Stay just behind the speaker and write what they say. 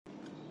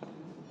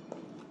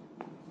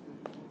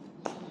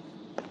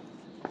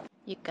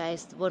You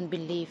guys won't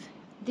believe.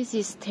 This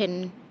is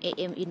 10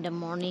 a.m. in the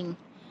morning.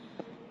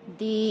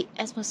 The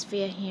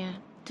atmosphere here.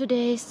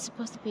 Today is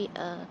supposed to be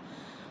a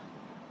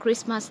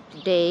Christmas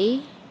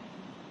day.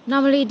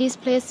 Normally this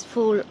place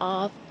full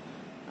of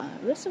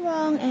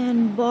restaurant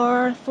and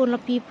bar full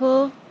of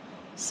people.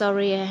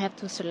 Sorry, I have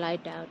to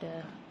slide down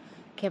the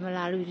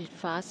camera really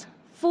fast.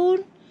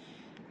 Full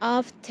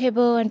of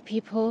table and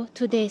people.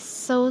 Today is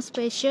so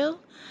special.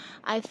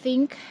 I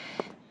think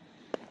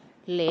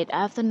late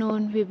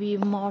afternoon will be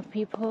more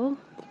people.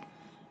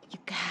 You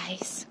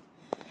guys.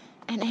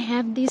 And I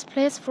have this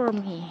place for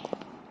me.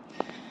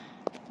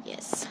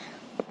 Yes.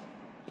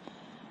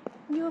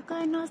 You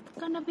guys not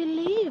gonna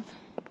believe.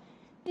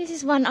 This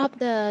is one of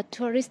the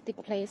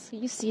touristic place.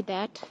 You see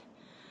that?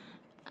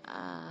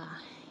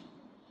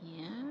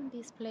 Yeah,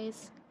 this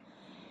place.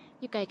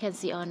 You guys can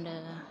see on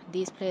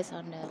this place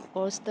on the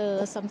poster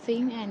or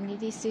something, and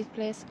this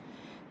place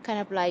kind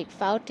of like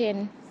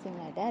fountain, thing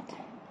like that.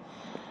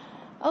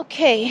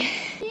 Okay.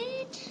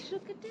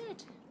 Look at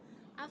that.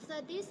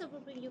 After this, I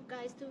will bring you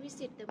guys to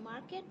visit the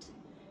market.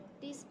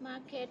 This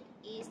market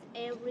is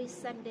every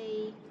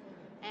Sunday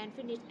and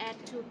finish at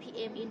 2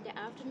 p.m. in the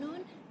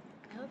afternoon.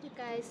 I hope you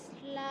guys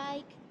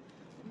like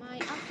my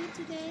outfit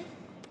today.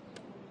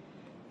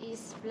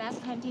 Is black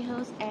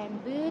pantyhose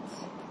and boots.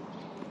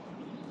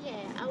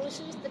 Yeah, I will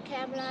switch the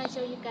camera and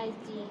show you guys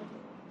the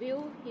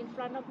view in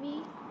front of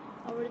me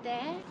over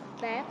there,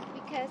 back,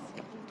 because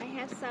I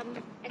have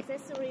some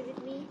accessory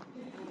with me.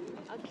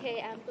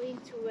 Okay, I'm going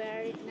to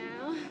wear it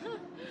now.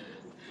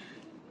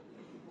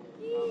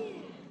 Yeah.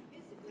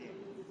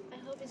 I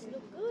hope it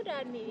looks good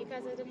on me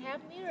because I don't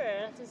have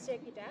mirror to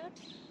check it out.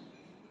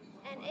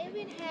 And I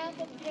even have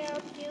a pair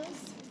of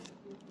heels.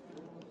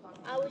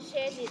 I will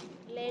share it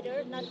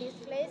later, not this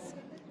place.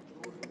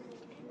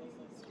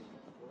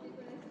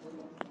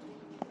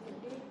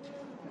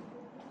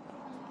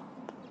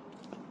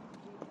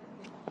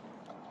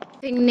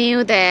 Something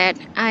new that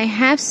I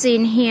have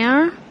seen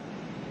here.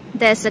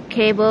 There's a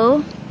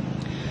cable.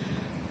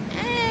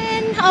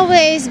 And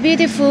always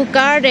beautiful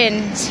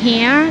gardens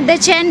here. They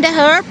change the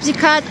herbs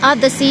because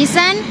of the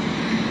season.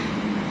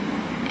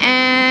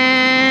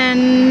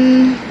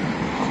 And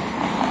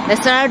the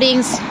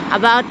surroundings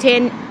about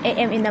 10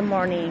 a.m. in the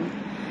morning.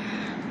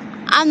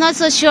 I'm not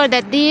so sure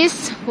that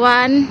this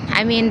one,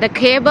 I mean the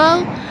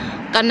cable,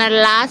 gonna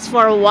last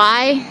for a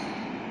while,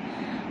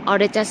 or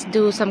they just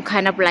do some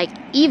kind of like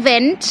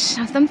event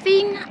or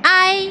something.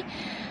 I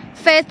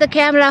face the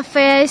camera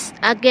face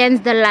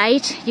against the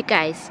light. You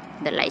guys,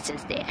 the light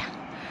is there.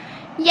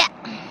 Yeah,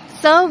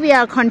 so we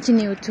are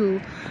continue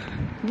to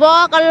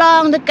walk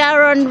along the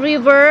Garonne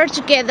River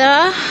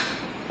together.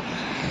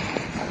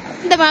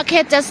 The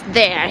market just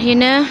there, you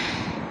know,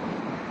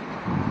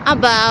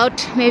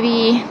 about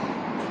maybe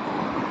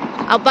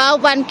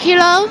about 1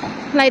 kilo,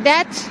 like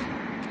that.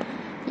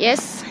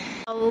 Yes,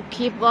 I will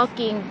keep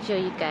walking, show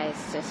you guys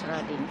the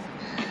surroundings.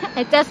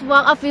 I just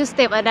walk a few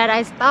steps and then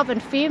I stop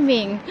and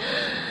filming.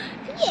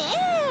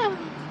 Yeah,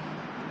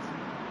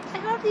 I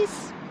hope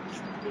this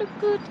look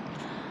good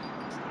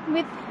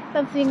with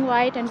something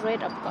white and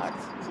red, of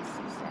course.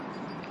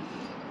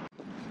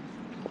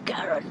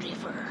 Garonne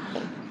River.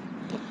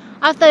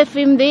 After I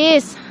film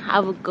this,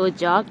 I will go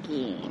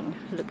jogging.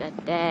 Look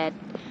at that.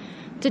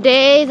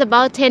 Today is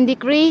about 10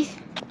 degrees,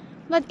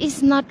 but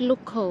it's not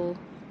look cold.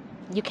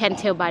 You can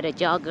tell by the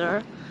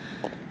jogger.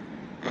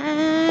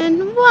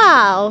 And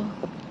wow!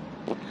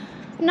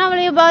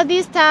 Normally about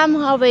this time,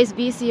 always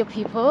busy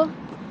people.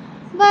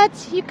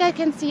 But you guys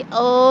can see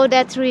all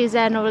the trees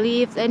and no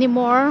leaves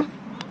anymore.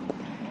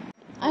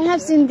 I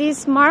have seen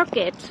this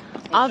market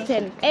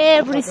often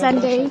every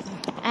Sunday,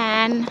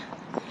 and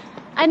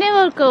I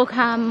never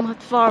come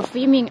for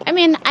filming. I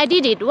mean, I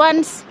did it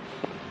once,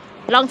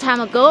 long time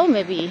ago,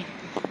 maybe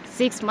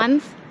 6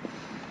 months,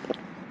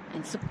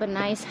 and super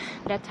nice.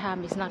 That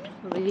time is not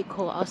really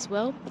cold as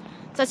well.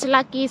 Such a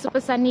lucky,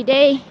 super sunny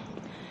day.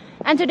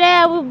 And today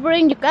I will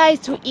bring you guys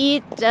to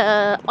eat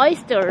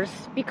oysters,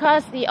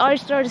 because the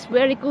oyster is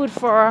very good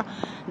for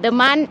the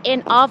month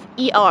end of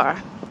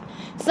year.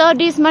 So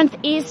this month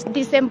is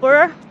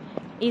December,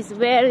 is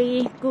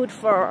very good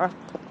for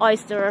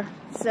oyster.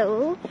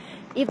 So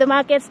if the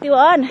market's still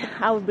on,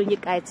 I will bring you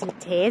guys to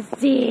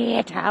taste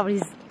it. How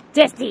is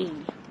tasty?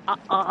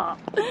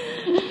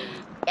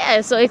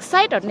 Yeah, so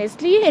excited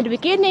honestly. At the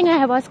beginning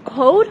I was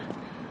cold,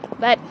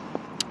 but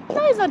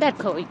no, it's not that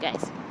cold, you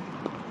guys.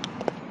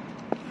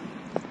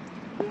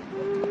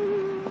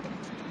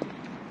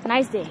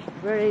 Nice day,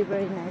 very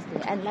very nice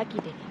day, and lucky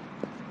day.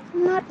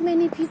 Not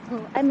many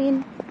people. I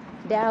mean,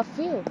 there are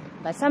few,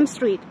 but some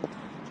street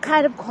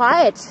kind of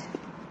quiet.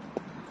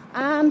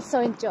 I'm so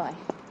enjoy.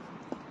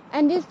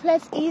 And this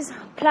place is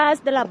Place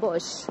de la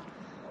Boche.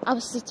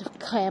 I'll sit the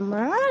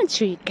camera and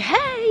show you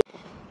guys.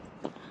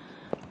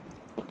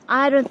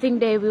 I don't think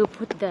they will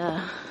put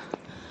the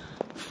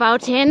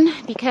fountain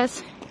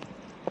because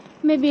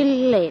maybe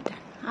late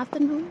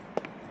afternoon.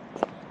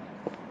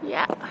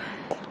 Yeah,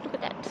 look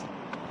at that.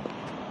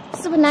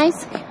 Super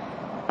nice.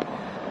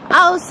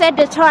 I'll set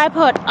the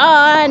tripod on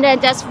and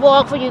then just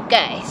walk for you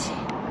guys.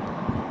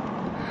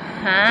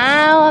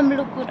 how I'm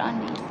look good on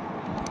this.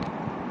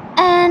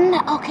 And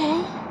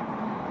okay.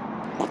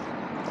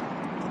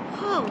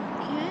 Oh,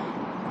 okay.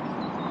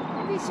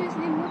 Maybe just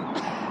remove.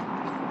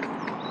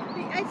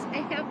 Because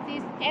I have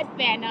this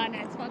headband on,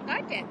 I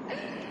forgot it.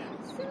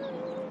 So,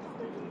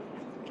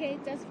 okay,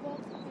 just walk.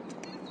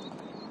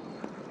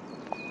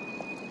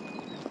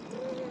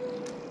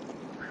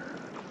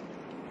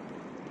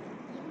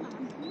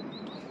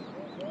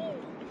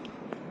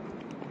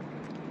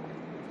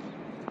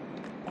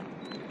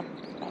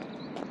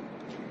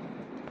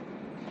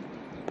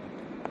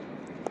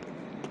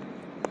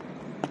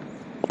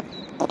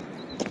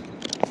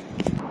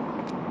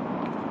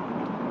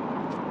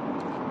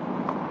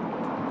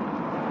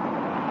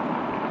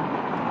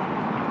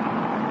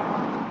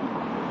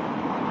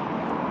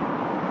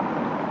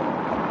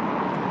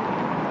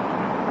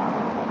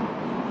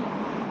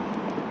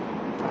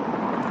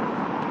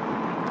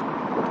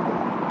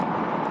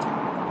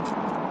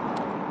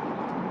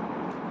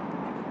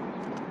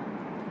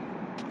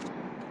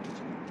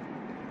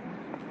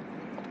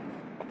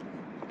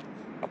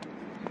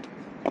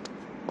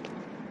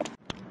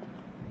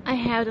 I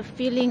have the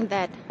feeling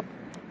that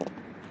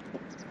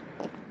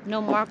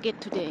no market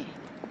today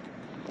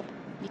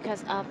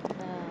because of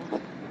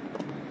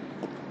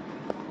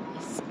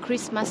it's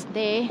Christmas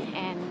Day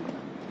and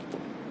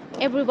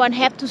everyone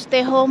have to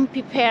stay home,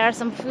 prepare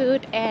some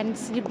food and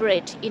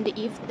celebrate in the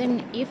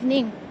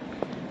evening.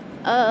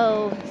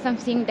 Oh,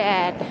 something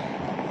that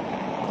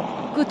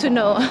good to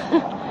know.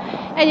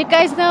 And you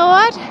guys know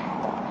what?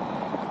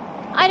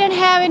 I don't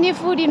have any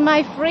food in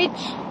my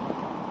fridge.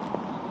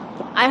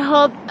 I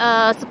hope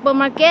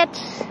supermarket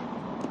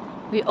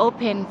will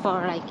open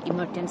for like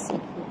emergency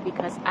food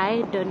because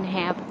I don't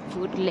have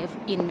food left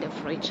in the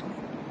fridge.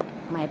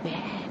 My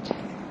bad.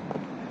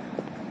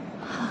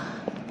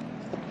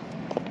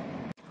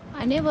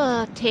 I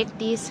never take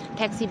these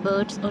taxi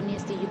boats,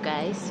 honestly, you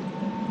guys.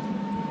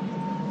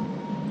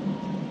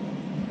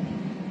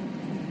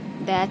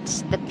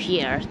 That's the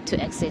pier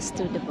to access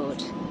to the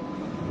boat.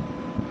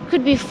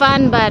 Could be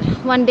fun, but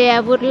one day I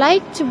would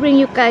like to bring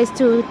you guys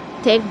to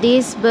take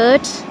this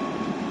boat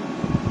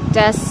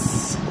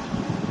just,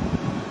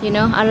 you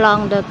know,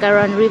 along the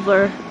Garon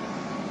River.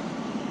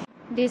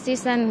 This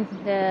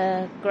isn't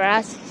the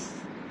grass,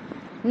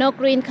 no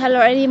green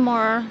color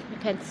anymore. You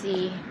can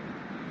see.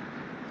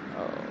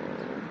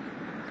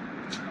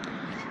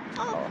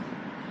 Oh.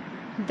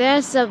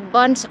 There's a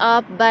bunch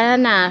of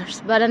banana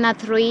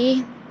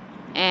tree,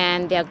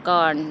 and they're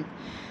gone.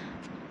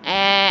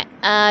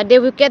 They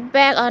will get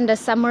back on the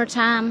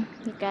summertime,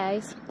 you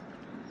guys.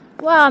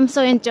 Wow, I'm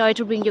so enjoyed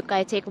to bring you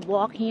guys take a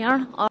walk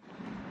here.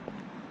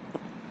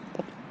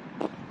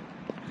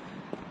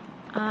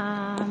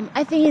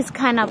 I think it's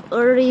kind of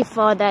early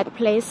for that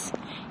place.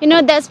 You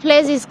know, that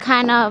place is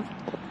kind of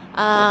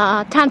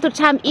time to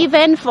time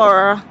event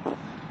for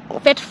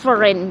fête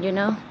foraine, you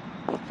know,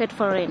 fête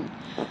foraine.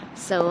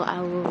 So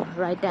I will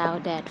write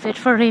down that fête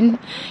foraine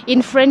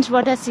in French.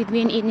 What does it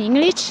mean in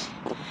English?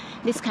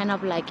 This kind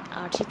of like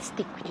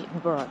artistic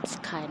birds,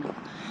 kind of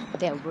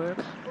their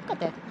work. Look at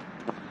that.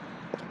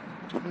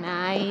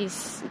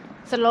 Nice.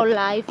 Slow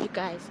life, you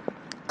guys.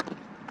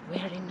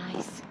 Very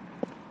nice.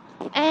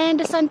 And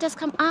the sun just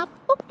come up.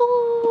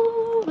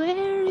 Ooh,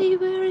 very,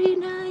 very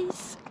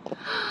nice.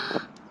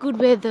 Good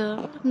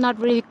weather. Not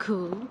really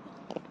cool.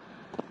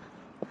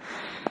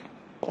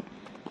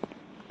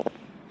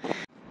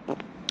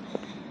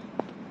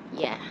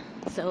 Yeah.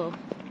 So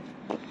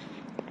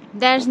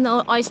there's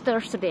no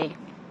oysters today.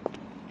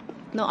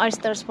 No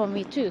oysters for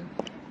me too.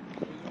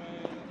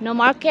 No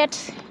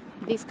market.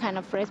 This kind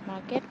of fresh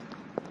market.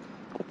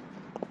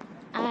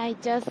 I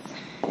just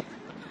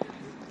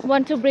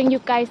want to bring you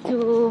guys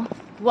to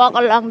walk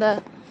along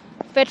the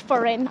fête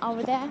foraine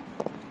over there.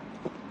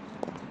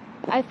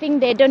 I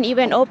think they don't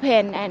even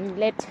open and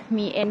let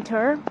me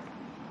enter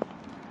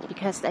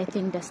because I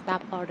think the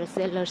staff or the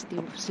sellers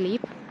still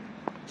sleep.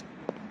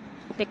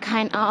 They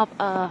kind of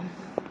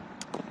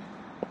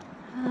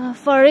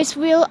Ferris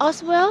wheel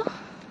as well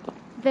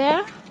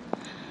there.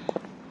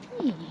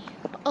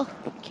 Oh,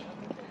 okay.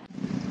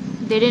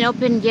 They didn't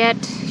open yet,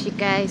 you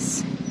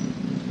guys.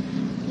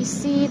 You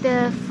see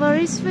the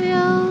Ferris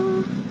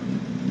wheel?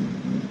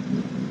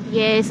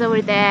 Yeah, it's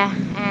over there,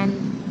 and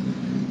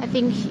I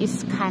think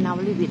it's kind of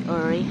a little bit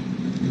early.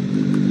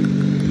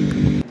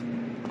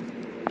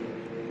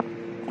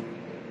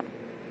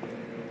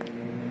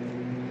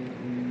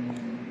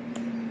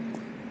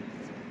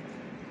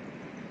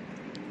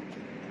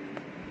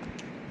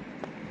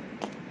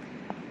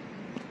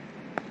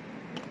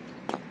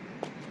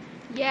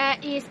 Yeah,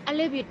 it's a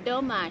little bit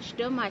dommage.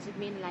 Dommage it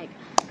means like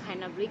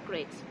kind of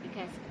regrets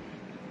because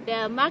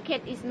the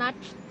market is not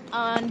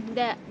on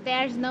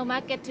there's no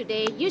market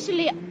today.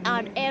 Usually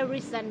on every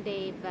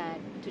Sunday, but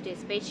today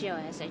special,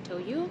 as I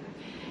told you.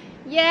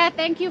 Yeah,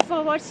 thank you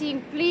for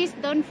watching. Please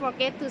don't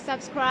forget to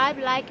subscribe,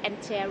 like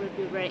and share. Would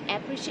be very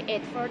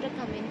appreciate for the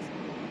comments.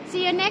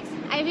 See you next.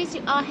 I wish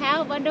you all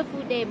have a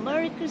wonderful day.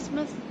 Merry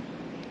Christmas.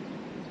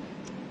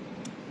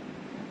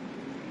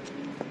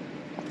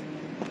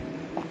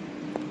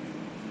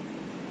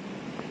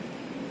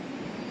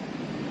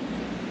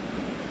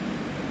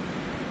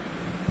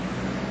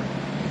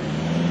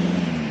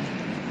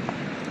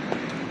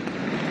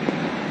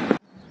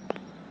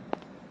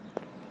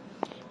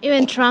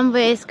 Even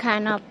tramway is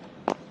kind of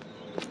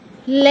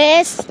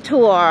less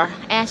tour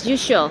as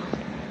usual.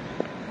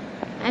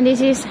 And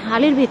this is a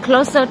little bit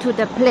closer to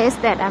the place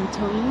that I'm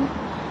doing.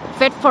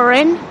 Fed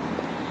foreign.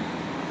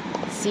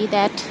 See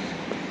that?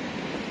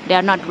 They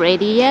are not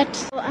ready yet.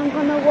 So I'm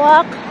gonna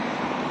walk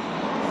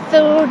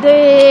through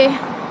the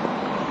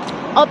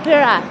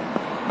opera.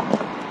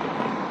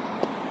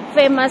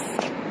 Famous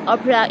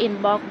opera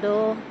in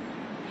Bordeaux.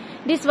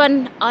 This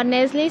one,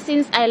 honestly,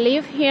 since I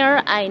live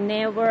here, I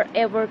never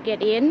ever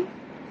get in.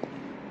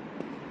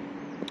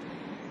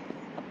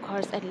 Of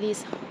course, at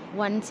least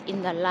once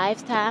in the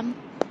lifetime,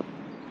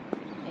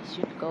 I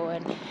should go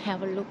and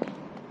have a look.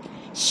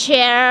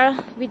 Share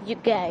with you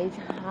guys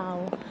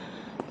how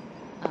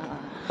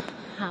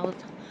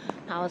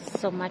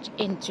so much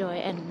enjoy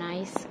and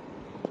nice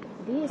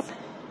this.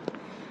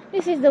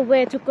 This is the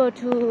way to go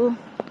to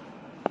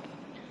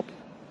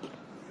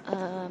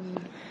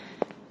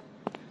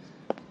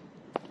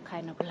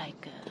kind of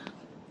like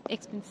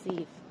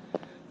expensive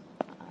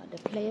the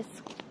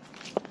place.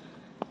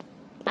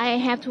 I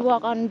have to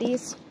walk on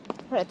this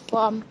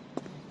platform.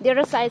 The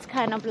other side is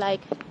kind of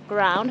like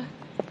ground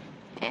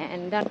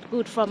and that's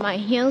good for my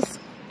heels,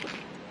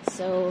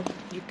 so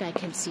you guys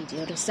can see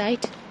the other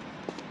side.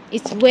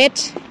 It's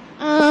wet,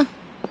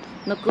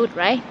 not good,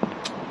 right?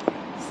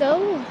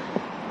 So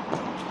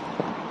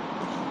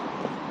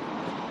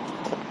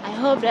I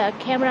hope the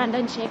camera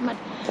don't shake much.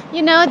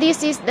 You know,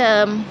 this is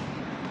the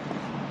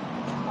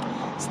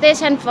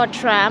station for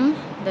tram.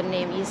 The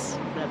name is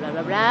blah blah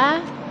blah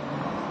blah.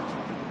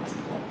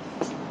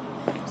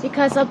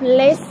 Because of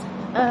less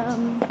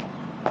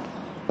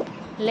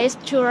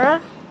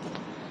tour,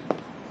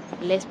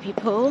 less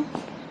people,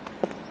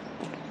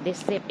 they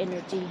save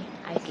energy,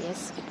 I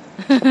guess.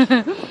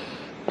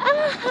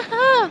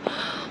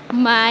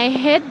 My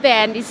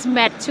headband is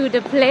matched to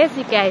the place,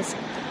 you guys,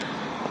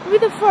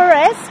 with the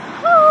forest.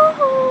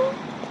 Oh,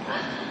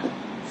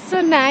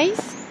 so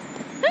nice.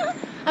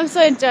 I'm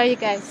so enjoy, you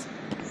guys.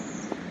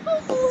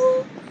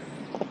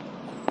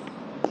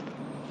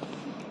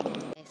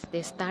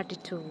 They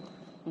started to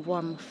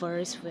warm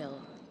Ferris wheel.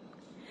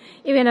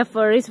 Even a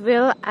Ferris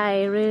wheel,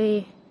 I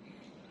really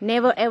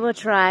never ever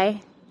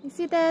try. You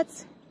see that?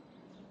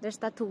 They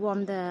start to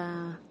warm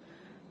the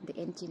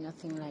engine,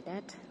 nothing like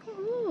that.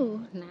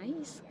 Ooh,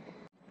 nice.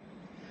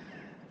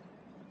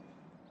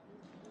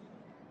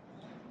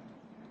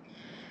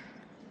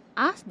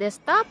 Ah, they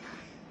stop?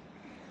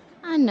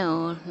 Ah,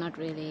 no, not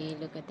really.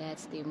 Look at that,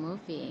 still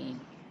moving.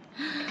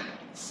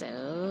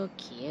 So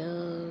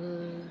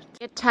cute.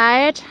 Get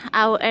tired,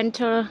 I'll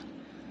enter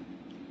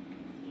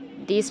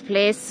this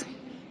place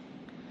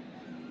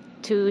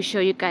to show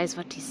you guys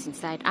what is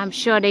inside. I'm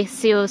sure they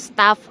sell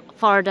stuff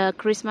for the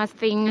Christmas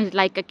thing,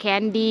 like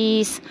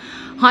candies,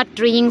 hot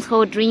drinks,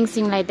 cold drinks,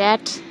 things like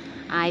that,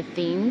 I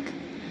think.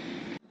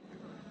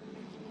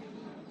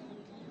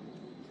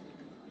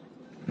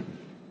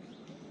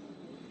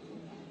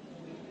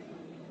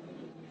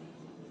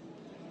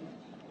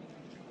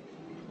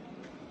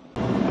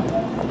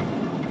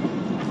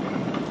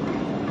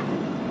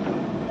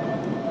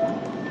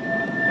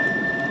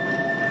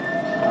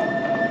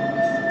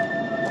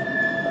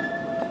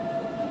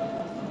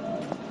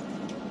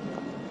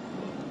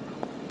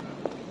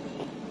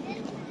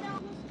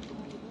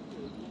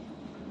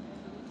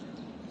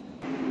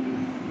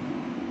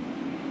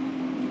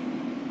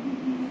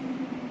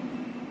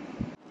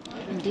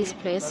 This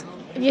place,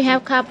 if you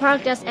have car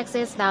park, just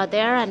access down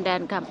there and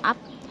then come up.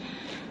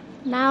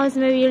 Now it's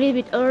maybe a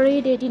little bit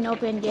early, they didn't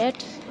open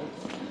yet.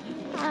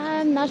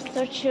 I'm not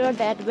so sure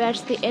that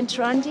where's the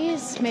entrance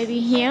is. Maybe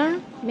here,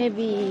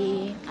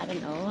 maybe, I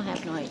don't know, I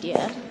have no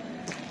idea.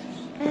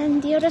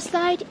 And the other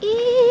side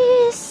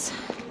is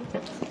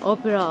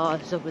opera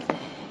is over there.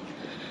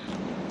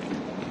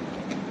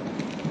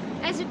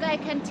 As you guys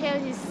can tell,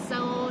 it's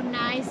so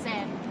nice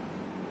and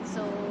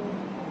so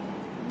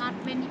not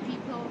many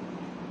people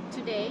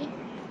today,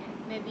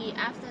 and maybe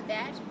after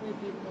that will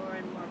be more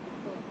and more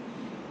people,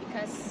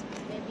 because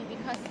maybe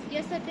because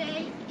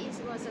yesterday it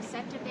was a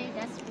Saturday,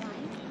 that's why.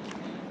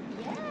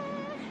 Yeah.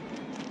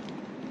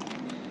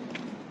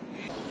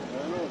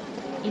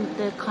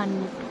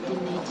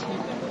 Intercontinental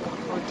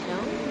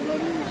Hotel,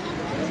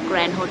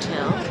 Grand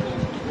Hotel.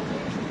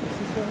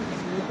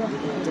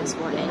 That's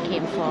what I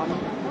came from.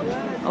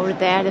 Over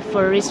there, the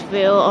Ferris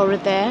wheel over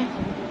there.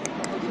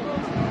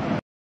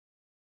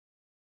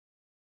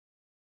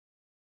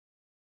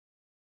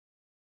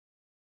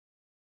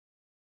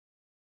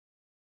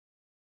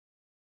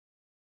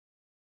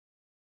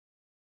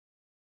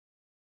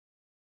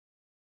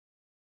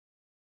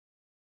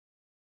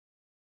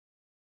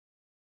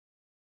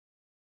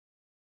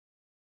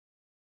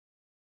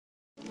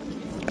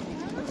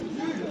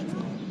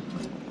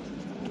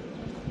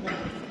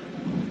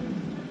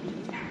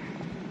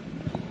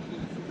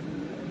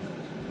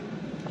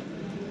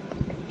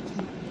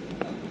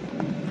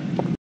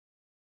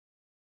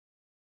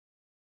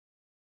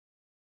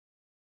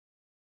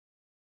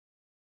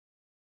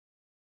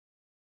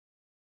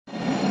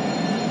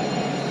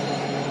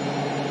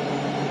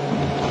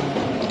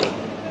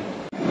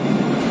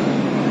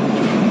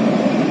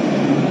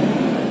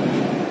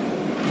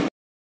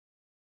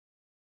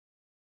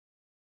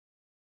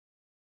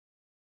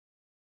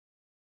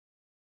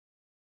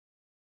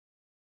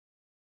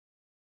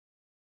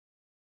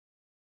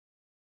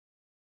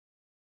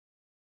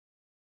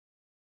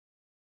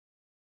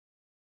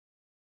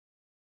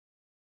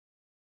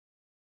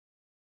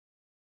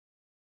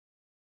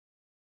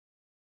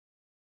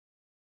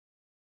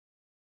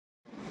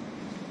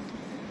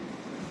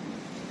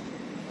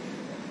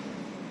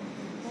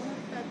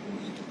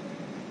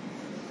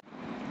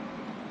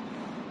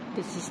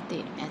 This is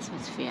the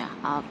atmosphere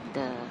of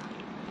the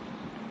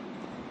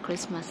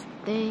Christmas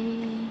day,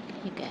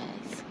 you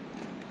guys.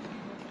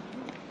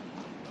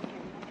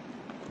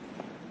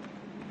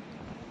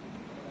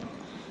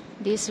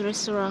 This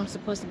restaurant is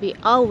supposed to be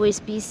always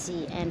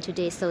busy, and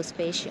today is so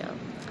special.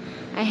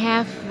 I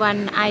have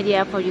one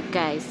idea for you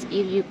guys.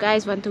 If you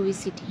guys want to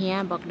visit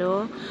here,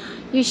 Bordeaux,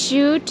 you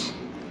should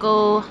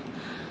go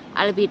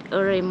a little bit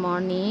early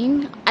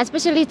morning,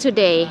 especially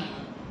today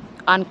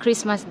on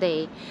Christmas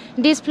day.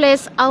 This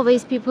place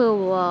always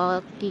people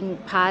walking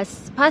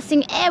past,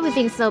 passing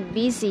everything so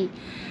busy.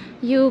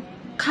 You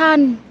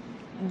can't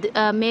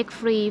make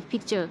free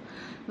picture.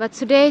 But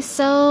today is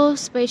so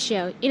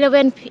special.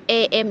 11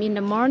 a.m. in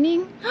the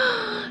morning.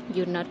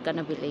 You're not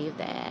gonna believe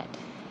that.